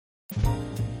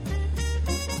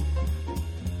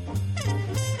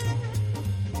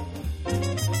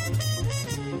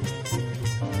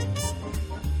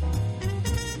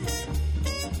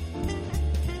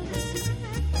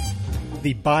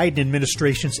The Biden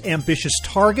administration's ambitious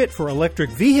target for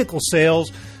electric vehicle sales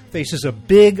faces a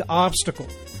big obstacle.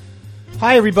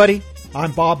 Hi, everybody.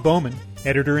 I'm Bob Bowman,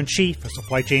 Editor-in-Chief of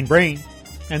Supply Chain Brain,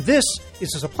 and this is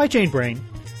the Supply Chain Brain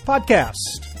podcast.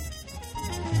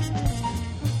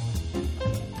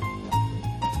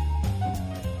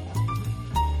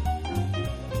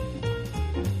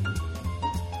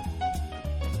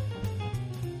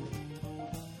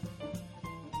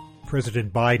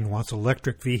 President Biden wants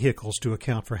electric vehicles to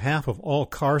account for half of all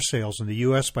car sales in the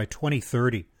U.S. by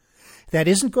 2030. That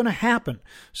isn't going to happen,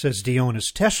 says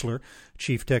Dionys Teschler,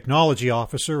 Chief Technology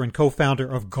Officer and co-founder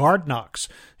of GuardKnox,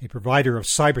 a provider of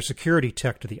cybersecurity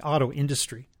tech to the auto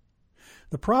industry.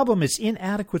 The problem is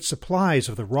inadequate supplies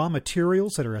of the raw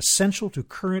materials that are essential to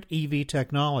current EV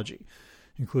technology,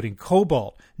 including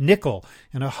cobalt, nickel,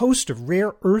 and a host of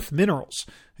rare earth minerals,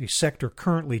 a sector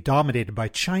currently dominated by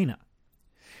China.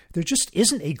 There just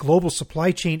isn't a global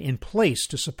supply chain in place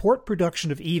to support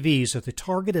production of EVs at the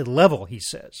targeted level, he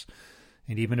says.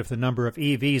 And even if the number of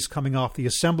EVs coming off the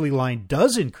assembly line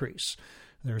does increase,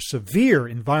 there are severe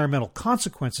environmental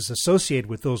consequences associated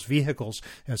with those vehicles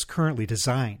as currently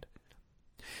designed.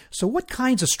 So what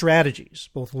kinds of strategies,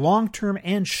 both long-term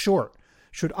and short,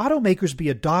 should automakers be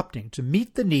adopting to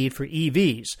meet the need for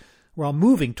EVs while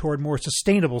moving toward more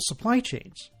sustainable supply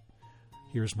chains?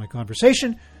 Here's my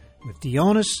conversation with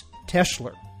Dionys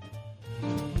Teschler.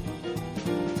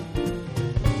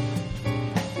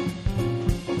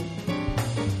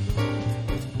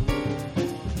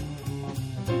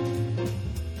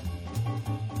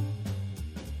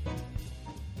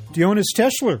 Dionys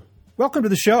Teschler, welcome to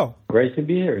the show. Great to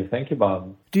be here. Thank you,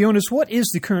 Bob. Dionys, what is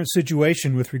the current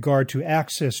situation with regard to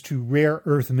access to rare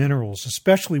earth minerals,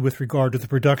 especially with regard to the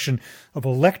production of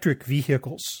electric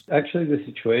vehicles? Actually, the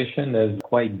situation is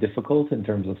quite difficult in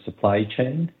terms of supply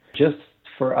chain. Just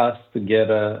for us to get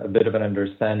a bit of an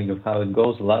understanding of how it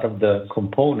goes, a lot of the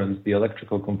components, the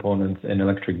electrical components in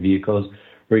electric vehicles,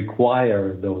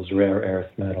 require those rare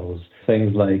earth metals.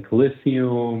 Things like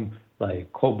lithium,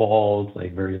 like cobalt,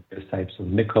 like various types of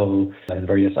nickel, and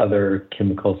various other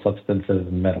chemical substances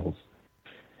and metals.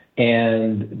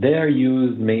 And they are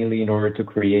used mainly in order to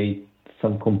create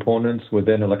some components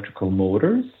within electrical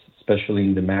motors, especially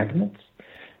in the magnets,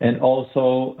 and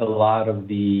also a lot of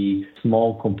the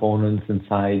small components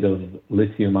inside of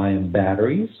lithium-ion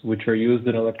batteries, which are used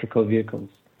in electrical vehicles.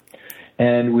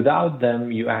 And without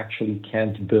them, you actually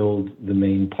can't build the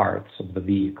main parts of the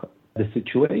vehicle. The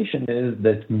situation is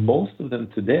that most of them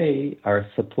today are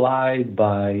supplied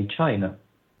by China.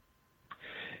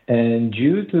 And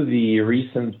due to the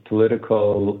recent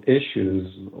political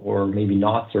issues, or maybe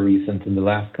not so recent in the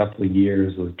last couple of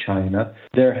years with China,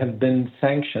 there have been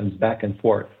sanctions back and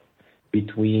forth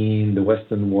between the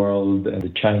Western world and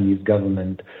the Chinese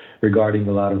government regarding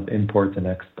a lot of import and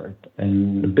export.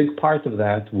 And a big part of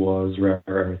that was rare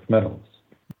earth metals.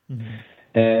 Mm-hmm.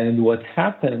 And what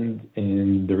happened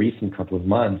in the recent couple of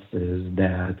months is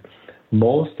that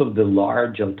most of the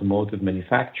large automotive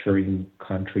manufacturing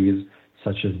countries,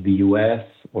 such as the US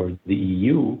or the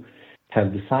EU,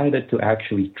 have decided to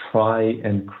actually try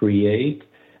and create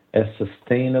a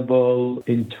sustainable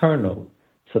internal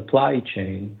supply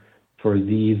chain for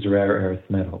these rare earth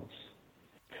metals,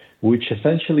 which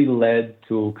essentially led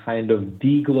to kind of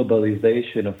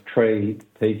deglobalization of trade,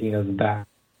 taking us back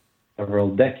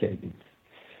several decades,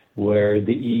 where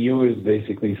the EU is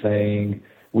basically saying,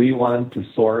 we want to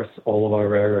source all of our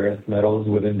rare earth metals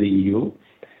within the EU.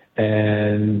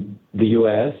 And the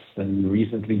US, and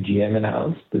recently GM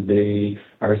announced that they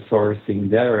are sourcing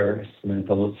their earth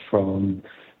metals from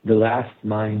the last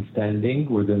mine standing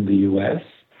within the US.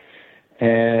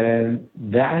 And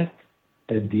that,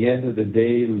 at the end of the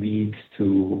day, leads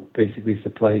to basically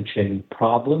supply chain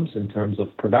problems in terms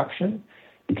of production.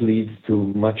 It leads to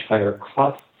much higher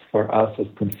costs for us as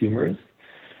consumers.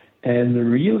 And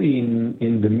really,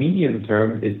 in the medium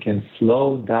term, it can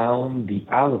slow down the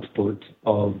output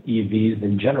of EVs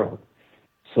in general.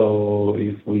 So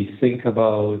if we think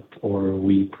about or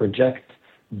we project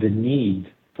the need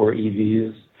for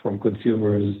EVs from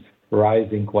consumers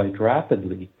rising quite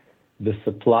rapidly, the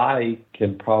supply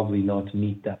can probably not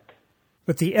meet that.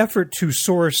 But the effort to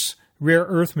source rare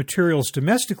earth materials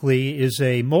domestically is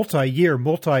a multi-year,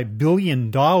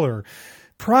 multi-billion-dollar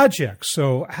project.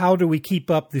 So how do we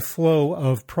keep up the flow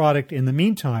of product in the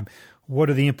meantime? What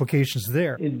are the implications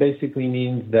there? It basically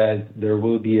means that there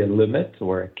will be a limit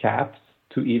or a cap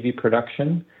to EV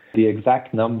production. The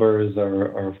exact numbers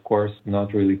are of course,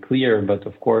 not really clear, but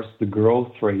of course, the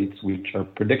growth rates which are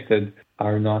predicted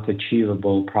are not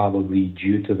achievable probably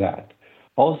due to that.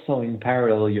 Also, in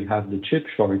parallel, you have the chip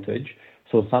shortage.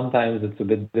 So sometimes it's a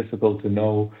bit difficult to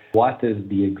know what is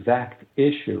the exact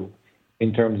issue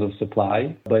in terms of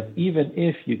supply. But even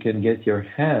if you can get your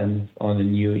hands on a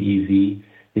new EV,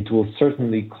 it will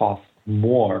certainly cost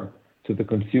more to the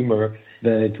consumer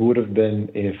than it would have been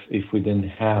if we didn't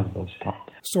have those problems.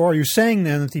 So are you saying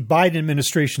then that the Biden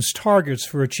administration's targets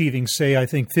for achieving, say, I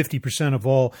think 50% of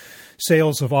all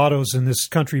sales of autos in this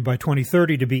country by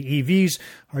 2030 to be EVs,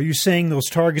 are you saying those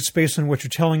targets, based on what you're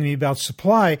telling me about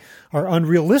supply, are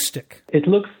unrealistic? It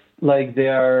looks like they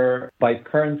are, by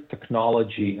current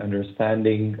technology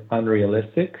understanding,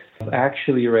 unrealistic. I've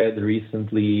actually read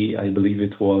recently, I believe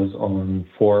it was on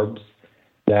Forbes,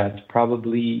 that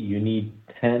probably you need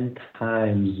 10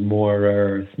 times more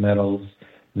rare earth metals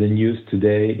than used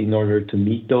today in order to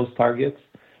meet those targets.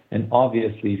 And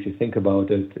obviously, if you think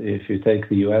about it, if you take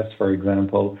the US, for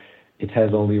example, it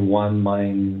has only one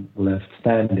mine left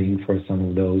standing for some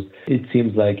of those. It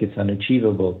seems like it's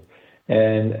unachievable.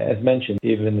 And as mentioned,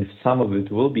 even if some of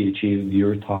it will be achieved,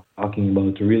 you're talking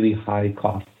about really high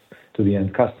costs to the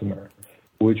end customer,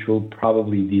 which will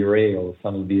probably derail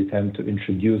some of the attempt to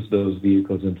introduce those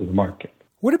vehicles into the market.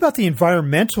 What about the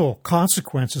environmental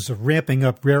consequences of ramping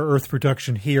up rare earth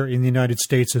production here in the United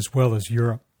States as well as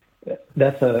Europe?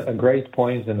 That's a great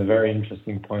point and a very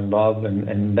interesting point, Bob.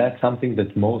 And that's something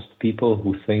that most people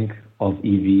who think of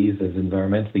EVs as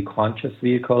environmentally conscious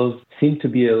vehicles seem to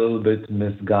be a little bit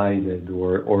misguided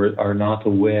or are not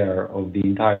aware of the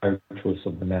entire truth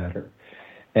of the matter.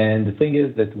 And the thing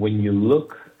is that when you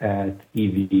look at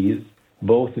EVs,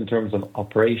 both in terms of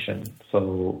operation,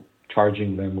 so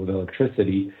charging them with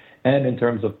electricity, and in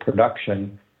terms of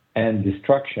production and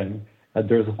destruction,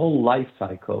 there's a whole life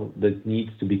cycle that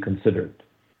needs to be considered.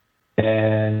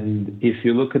 And if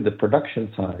you look at the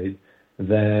production side,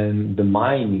 then the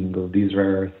mining of these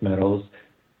rare earth metals,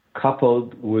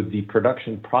 coupled with the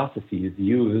production processes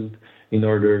used in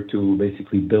order to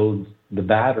basically build the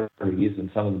batteries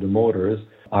and some of the motors,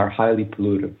 are highly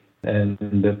pollutive. And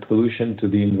the pollution to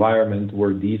the environment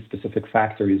where these specific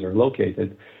factories are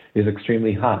located is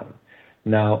extremely high.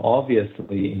 Now,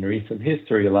 obviously, in recent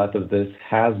history, a lot of this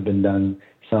has been done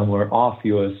somewhere off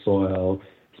U.S. soil,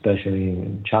 especially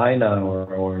in China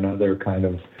or in other kind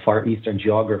of Far Eastern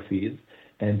geographies.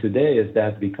 And today, as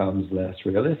that becomes less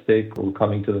realistic, we're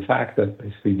coming to the fact that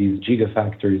basically these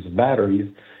gigafactories of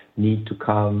batteries need to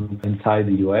come inside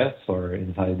the U.S. or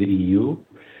inside the EU.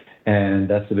 And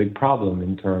that's a big problem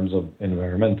in terms of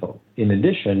environmental. In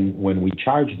addition, when we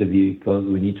charge the vehicles,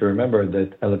 we need to remember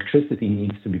that electricity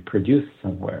needs to be produced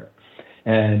somewhere.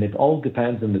 And it all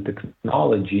depends on the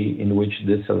technology in which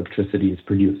this electricity is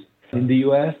produced. In the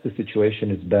US, the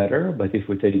situation is better, but if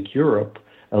we take Europe,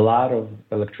 a lot of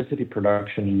electricity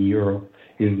production in Europe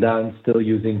is done still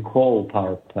using coal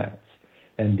power plants.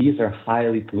 And these are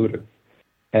highly pollutive.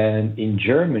 And in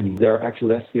Germany, there are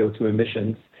actually less CO2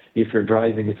 emissions if you're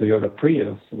driving a Toyota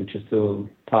Prius, which is still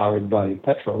powered by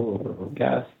petrol or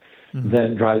gas,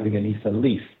 than driving a Nissan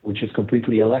Leaf, which is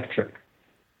completely electric,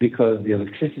 because the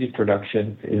electricity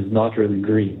production is not really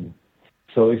green.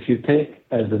 So if you take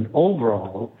as an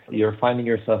overall, you're finding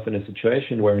yourself in a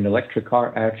situation where an electric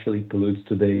car actually pollutes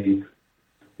today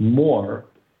more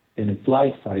in its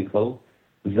life cycle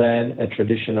than a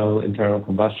traditional internal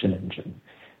combustion engine.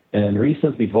 And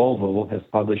recently Volvo has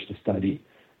published a study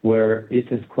where it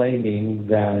is claiming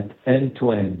that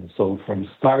end-to-end, so from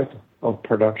start of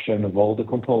production of all the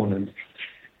components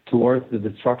towards the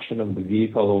destruction of the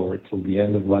vehicle or till the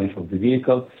end of life of the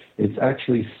vehicle, it's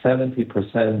actually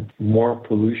 70% more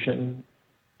pollution,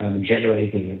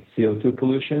 generating CO2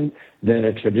 pollution, than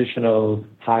a traditional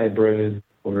hybrid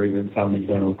or even some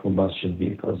internal combustion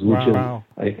vehicles, which is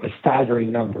a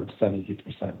staggering number,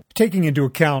 70%. Taking into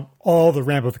account all the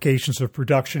ramifications of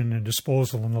production and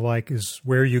disposal and the like is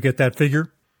where you get that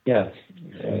figure? Yes,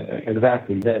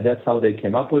 exactly. That's how they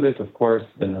came up with it. Of course,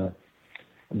 the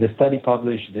study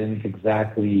published didn't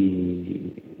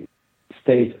exactly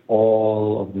state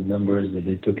all of the numbers that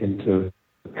they took into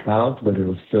account, but it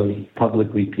was still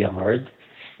publicly PR'd,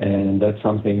 and that's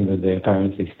something that they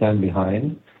apparently stand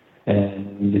behind.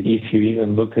 And if you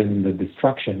even look in the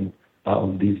destruction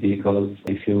of these vehicles,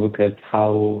 if you look at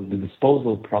how the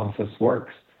disposal process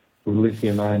works with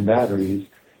lithium-ion batteries,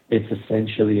 it's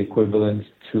essentially equivalent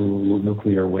to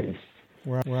nuclear waste.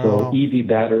 Wow. So EV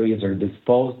batteries are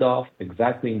disposed of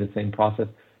exactly in the same process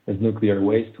as nuclear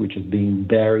waste, which is being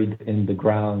buried in the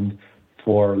ground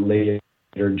for later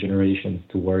generations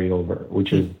to worry over,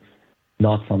 which is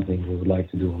not something we would like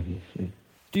to do, obviously.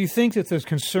 Do you think that the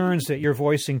concerns that you're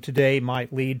voicing today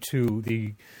might lead to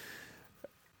the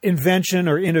invention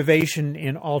or innovation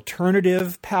in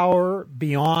alternative power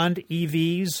beyond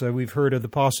EVs? We've heard of the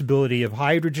possibility of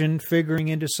hydrogen figuring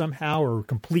into somehow, or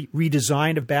complete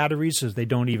redesign of batteries as they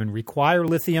don't even require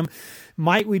lithium.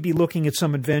 Might we be looking at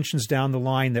some inventions down the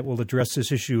line that will address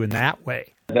this issue in that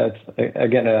way? That's,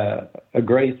 again, a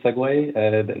great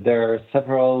segue. There are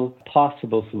several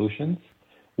possible solutions.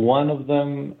 One of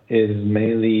them is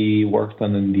mainly worked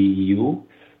on in the EU,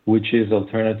 which is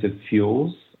alternative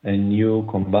fuels and new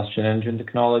combustion engine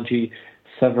technology.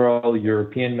 Several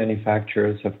European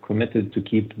manufacturers have committed to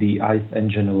keep the ICE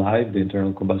engine alive, the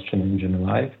internal combustion engine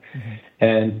alive. Mm-hmm.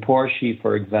 And Porsche,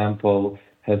 for example,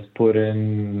 has put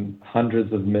in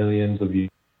hundreds of millions of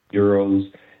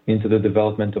euros into the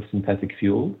development of synthetic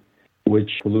fuel,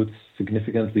 which pollutes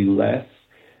significantly less.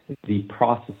 The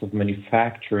process of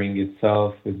manufacturing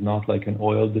itself is not like an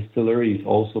oil distillery. It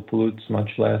also pollutes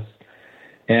much less.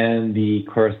 And the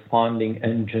corresponding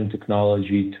engine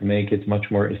technology to make it much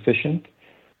more efficient.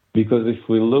 Because if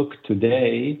we look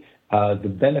today, the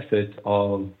benefit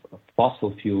of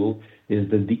fossil fuel is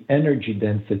that the energy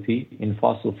density in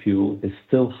fossil fuel is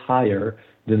still higher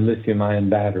than lithium-ion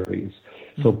batteries.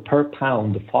 So per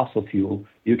pound of fossil fuel,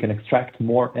 you can extract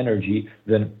more energy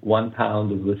than 1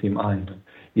 pound of lithium-ion.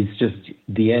 It's just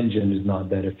the engine is not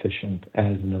that efficient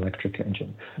as an electric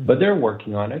engine. But they're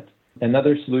working on it.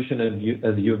 Another solution,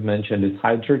 as you've mentioned, is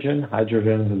hydrogen.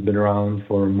 Hydrogen has been around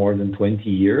for more than 20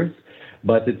 years,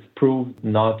 but it's proved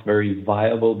not very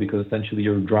viable because essentially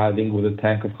you're driving with a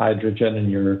tank of hydrogen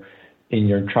in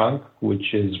your trunk,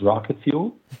 which is rocket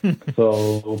fuel.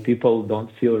 So people don't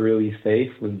feel really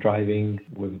safe with driving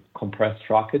with compressed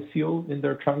rocket fuel in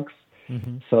their trunks.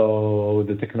 Mm-hmm. So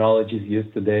the technologies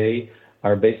used today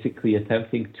are basically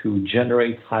attempting to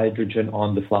generate hydrogen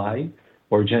on the fly,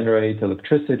 or generate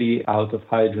electricity out of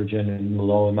hydrogen in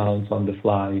low amounts on the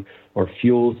fly, or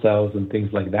fuel cells and things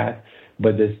like that.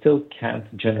 But they still can't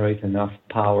generate enough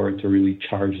power to really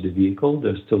charge the vehicle.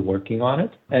 They're still working on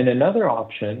it. And another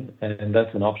option, and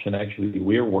that's an option actually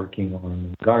we're working on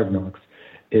in Gardnox,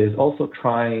 is also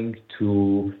trying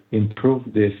to improve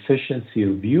the efficiency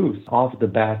of use of the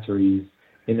batteries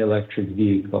in electric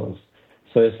vehicles.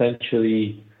 So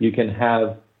essentially, you can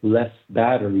have less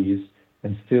batteries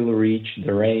and still reach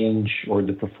the range or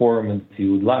the performance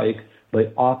you would like by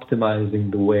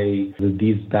optimizing the way that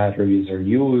these batteries are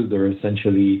used, or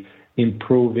essentially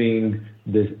improving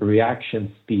the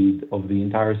reaction speed of the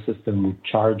entire system which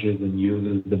charges and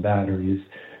uses the batteries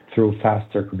through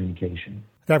faster communication.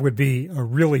 That would be a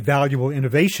really valuable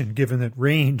innovation, given that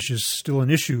range is still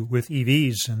an issue with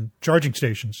EVs and charging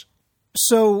stations.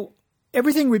 So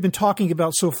everything we've been talking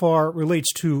about so far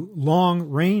relates to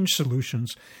long-range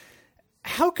solutions.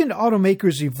 How can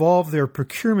automakers evolve their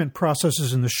procurement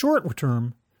processes in the short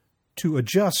term to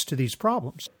adjust to these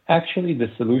problems? Actually, the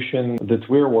solution that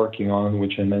we're working on,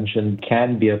 which I mentioned,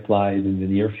 can be applied in the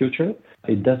near future.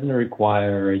 It doesn't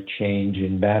require a change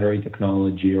in battery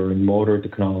technology or in motor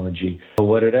technology. But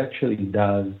what it actually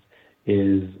does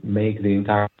is make the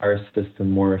entire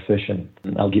system more efficient.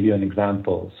 I'll give you an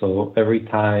example. So every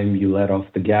time you let off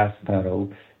the gas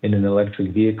pedal in an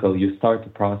electric vehicle, you start a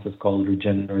process called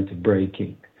regenerative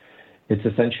braking. It's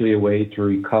essentially a way to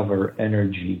recover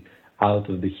energy out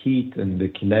of the heat and the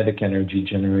kinetic energy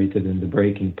generated in the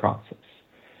braking process.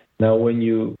 Now, when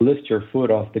you lift your foot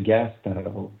off the gas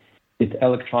pedal, it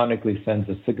electronically sends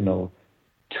a signal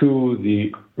to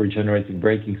the regenerative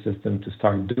braking system to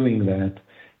start doing that,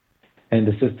 and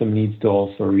the system needs to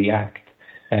also react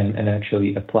and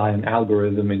actually apply an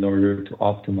algorithm in order to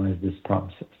optimize this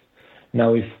process.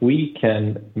 Now, if we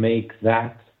can make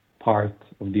that part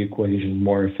of the equation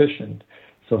more efficient,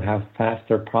 so have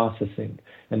faster processing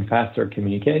and faster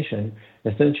communication,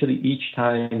 essentially each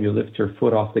time you lift your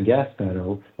foot off the gas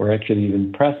pedal, or actually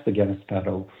even press the gas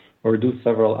pedal, or do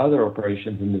several other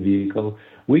operations in the vehicle,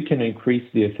 we can increase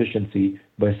the efficiency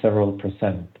by several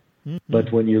percent. Mm-hmm.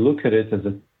 But when you look at it as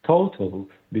a total,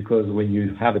 because when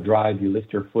you have a drive, you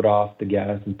lift your foot off the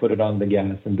gas and put it on the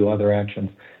gas and do other actions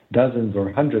dozens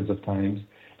or hundreds of times,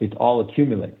 it all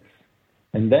accumulates.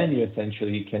 And then you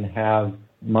essentially can have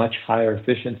much higher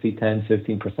efficiency, 10,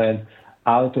 15%,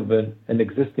 out of an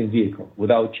existing vehicle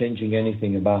without changing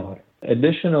anything about it.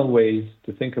 Additional ways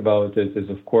to think about it is,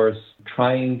 of course,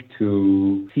 trying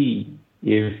to see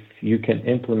if you can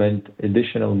implement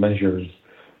additional measures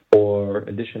or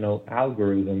additional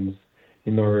algorithms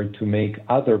in order to make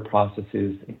other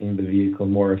processes in the vehicle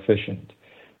more efficient,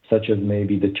 such as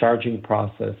maybe the charging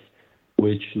process,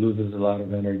 which loses a lot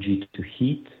of energy to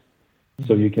heat.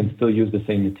 So you can still use the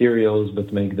same materials,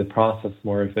 but make the process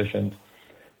more efficient.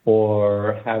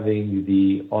 or having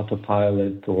the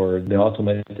autopilot or the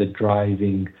automated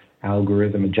driving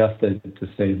algorithm adjusted to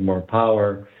save more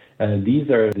power. These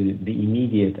are the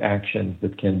immediate actions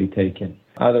that can be taken.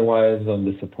 Otherwise, on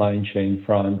the supply chain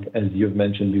front, as you've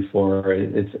mentioned before,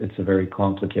 it's a very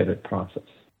complicated process.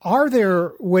 Are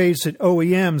there ways that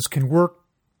OEMs can work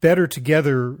better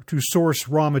together to source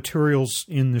raw materials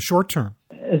in the short term?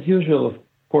 As usual, of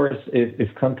course,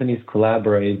 if companies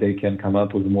collaborate, they can come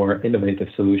up with more innovative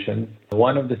solutions.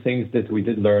 One of the things that we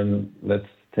did learn, let's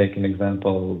take an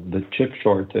example, the chip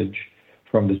shortage.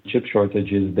 From the chip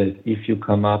shortage is that if you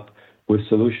come up with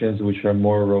solutions which are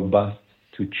more robust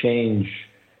to change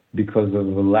because of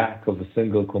the lack of a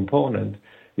single component,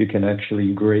 you can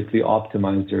actually greatly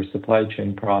optimize your supply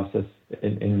chain process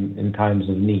in times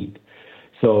of need.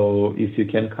 So if you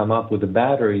can come up with a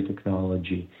battery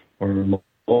technology or a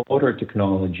motor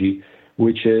technology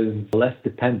which is less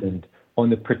dependent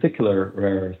on a particular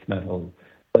rare earth metal,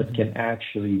 but can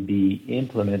actually be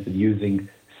implemented using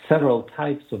several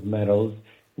types of metals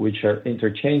which are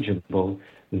interchangeable,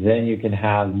 then you can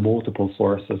have multiple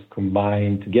sources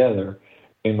combined together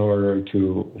in order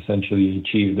to essentially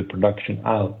achieve the production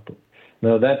output.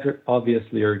 Now, that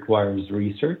obviously requires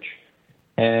research,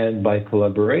 and by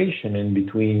collaboration in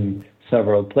between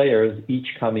several players, each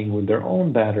coming with their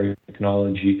own battery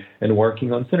technology and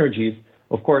working on synergies,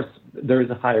 of course, there is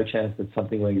a higher chance that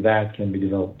something like that can be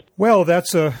developed. Well,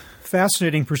 that's a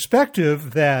fascinating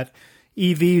perspective that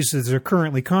EVs as they're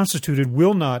currently constituted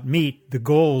will not meet the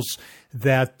goals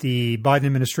that the Biden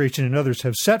administration and others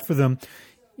have set for them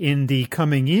in the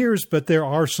coming years, but there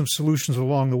are some solutions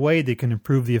along the way that can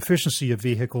improve the efficiency of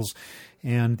vehicles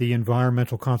and the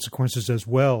environmental consequences as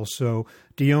well. So,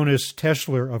 Dionys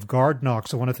Teschler of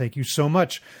Gardnox, I want to thank you so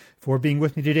much for being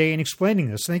with me today and explaining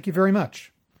this. Thank you very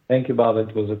much. Thank you, Bob.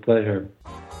 It was a pleasure.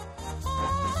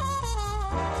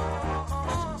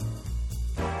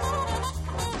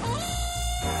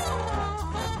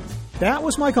 That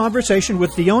was my conversation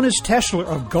with Dionys Teschler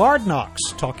of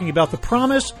Gardnox, talking about the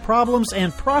promise, problems,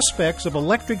 and prospects of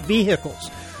electric vehicles.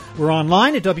 We're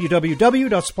online at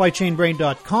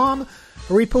www.supplychainbrain.com,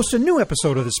 where we post a new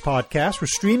episode of this podcast. We're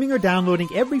streaming or downloading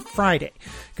every Friday.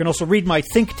 You can also read my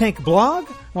Think Tank blog,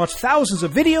 watch thousands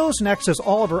of videos, and access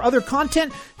all of our other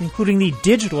content, including the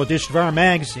digital edition of our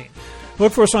magazine.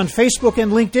 Look for us on Facebook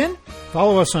and LinkedIn.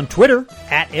 Follow us on Twitter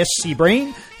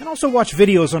 @SCBrain, and also watch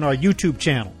videos on our YouTube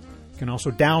channel. You can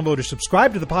also download or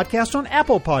subscribe to the podcast on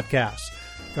Apple Podcasts.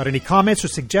 Got any comments or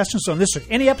suggestions on this or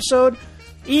any episode?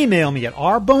 Email me at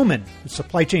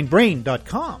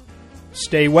rbowman@supplychainbrain.com.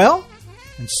 Stay well,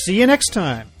 and see you next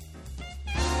time.